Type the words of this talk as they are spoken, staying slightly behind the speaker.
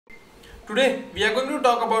Today we are going to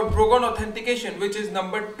talk about Broken Authentication, which is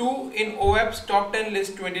number 2 in OAP's top 10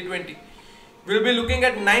 list 2020. We'll be looking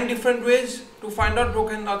at 9 different ways to find out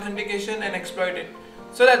broken authentication and exploit it.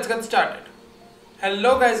 So let's get started.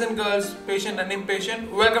 Hello guys and girls, patient and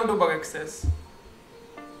impatient, welcome to Bug Access.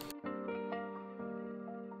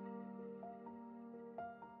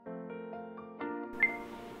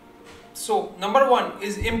 So number 1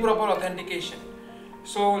 is improper authentication.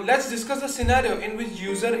 So let's discuss a scenario in which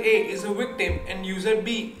user A is a victim and user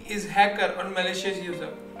B is hacker or malicious user.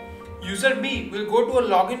 User B will go to a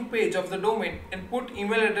login page of the domain and put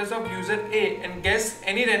email address of user A and guess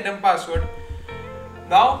any random password.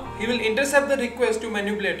 Now he will intercept the request to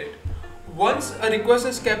manipulate it. Once a request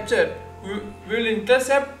is captured, we will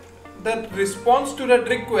intercept the response to that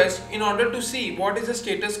request in order to see what is the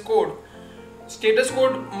status code. Status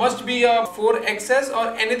code must be a 4 access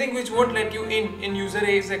or anything which won't let you in user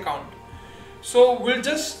A's account. So we'll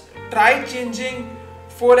just try changing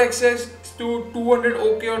 4 access to 200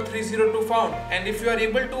 OK or 302 found, and if you are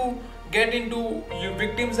able to get into your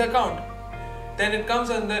victim's account, then it comes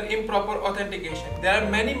under improper authentication. There are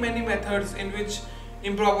many methods in which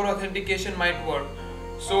improper authentication might work.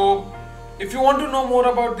 So if you want to know more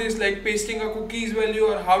about this, like pasting a cookie's value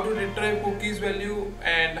or how to retrieve cookie's value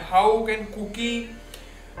and how cookie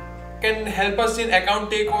can help us in account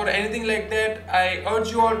take or anything like that, I urge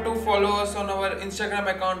you all to follow us on our Instagram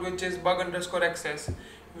account, which is bug_access.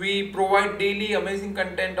 We provide daily amazing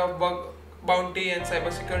content of bug bounty and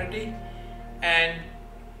cybersecurity, and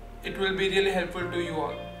it will be really helpful to you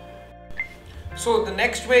all. So the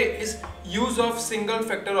next way is use of single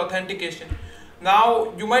factor authentication.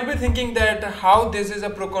 Now you might be thinking that how this is a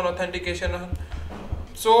broken authentication.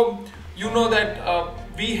 So you know that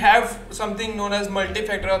we have something known as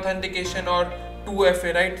multi-factor authentication or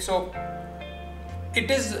 2FA, right? So it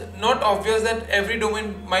is not obvious that every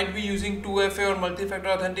domain might be using 2FA or multi-factor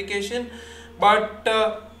authentication, but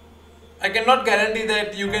I cannot guarantee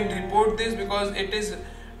that you can report this because it is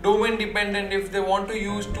domain dependent if they want to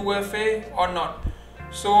use 2FA or not.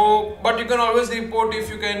 So but you can always report if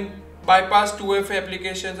you can bypass 2FA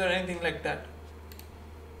applications or anything like that.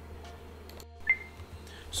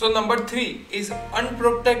 So number 3 is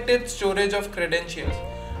unprotected storage of credentials.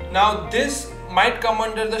 Now this might come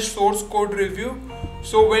under the source code review.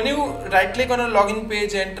 So when you right click on a login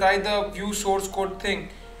page and try the view source code thing,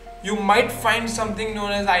 you might find something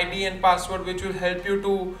known as ID and password, which will help you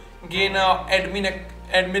to gain a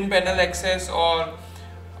admin panel access or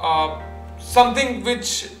something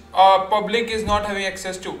which public is not having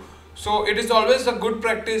access to. So it is always a good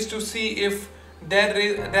practice to see if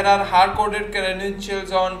there are hard-coded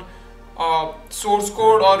credentials on source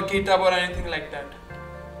code or GitHub or anything like that.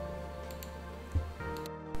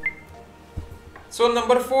 So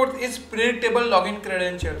number 4 is predictable login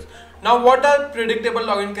credentials. Now what are predictable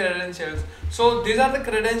login credentials? So these are the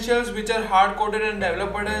credentials which are hard-coded and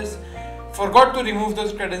developers forgot to remove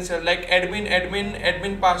those credentials, like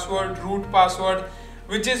admin password, root password,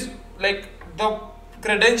 which is like the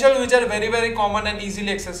credentials which are very common and easily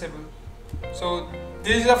accessible. So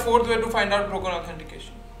this is the 4th way to find out broken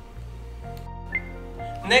authentication.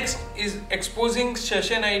 Next is exposing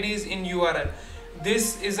session IDs in URL.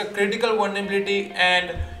 This is a critical vulnerability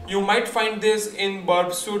and you might find this in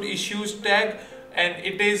burp suit issues tag, and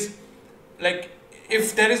it is like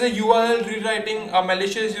if there is a URL rewriting, a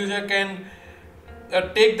malicious user can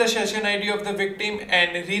take the session ID of the victim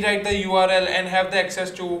and rewrite the URL and have the access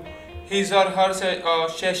to his or her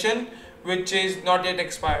session which is not yet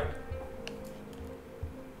expired.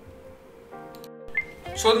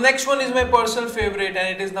 So the next one is my personal favorite, and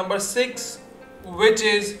it is number 6, which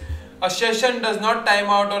is a session does not time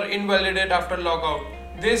out or invalidate after logout.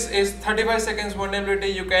 This is 35 seconds vulnerability.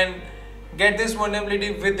 You can get this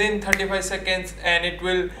vulnerability within 35 seconds and it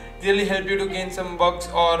will really help you to gain some bucks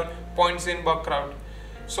or points in bug crowd.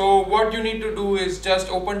 So what you need to do is just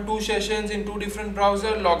open 2 sessions in 2 different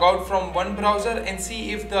browsers, log out from one browser and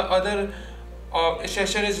see if the other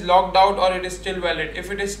session is logged out or it is still valid. If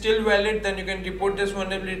it is still valid, then you can report this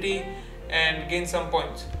vulnerability and gain some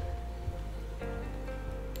points.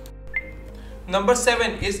 Number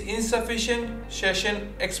 7 is insufficient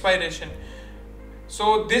session expiration.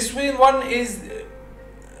 So this one is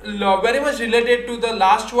very much related to the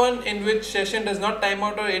last one, in which session does not time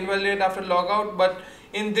out or invalidate after logout, but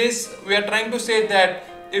in this we are trying to say that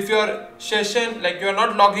if your session, like you are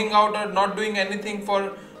not logging out or not doing anything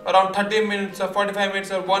for around 30 minutes or 45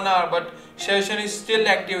 minutes or 1 hour, but session is still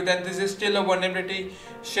active, then this is still a vulnerability.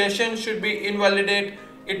 Session should be invalidate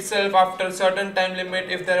itself after a certain time limit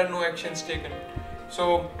if there are no actions taken.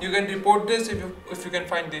 So you can report this if you can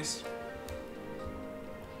find this.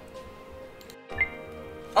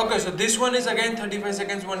 Okay, so this one is again 35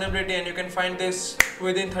 seconds vulnerability, and you can find this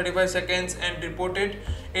within 35 seconds and report it.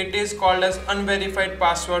 It is called as unverified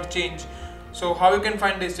password change. So how you can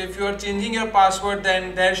find this? If you are changing your password,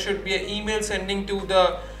 then there should be an email sending to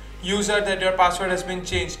the user that your password has been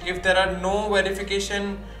changed. If there are no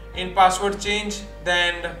verification in password change,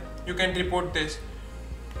 then you can report this.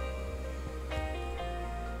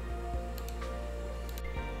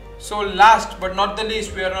 So last but not the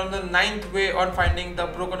least, we are on the 9th way on finding the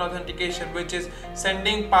broken authentication, which is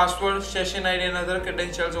sending password, session ID and other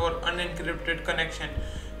credentials over unencrypted connection.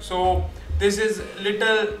 So this is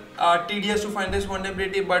little tedious to find this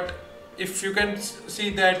vulnerability, but if you can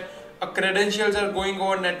see that credentials are going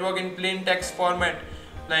over network in plain text format,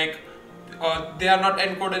 like they are not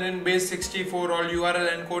encoded in base 64 or URL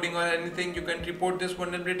encoding or anything, you can report this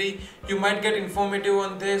vulnerability. You might get informative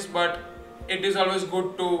on this, but it is always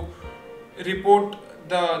good to report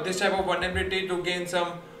this type of vulnerability to gain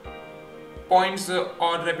some points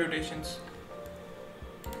or reputations.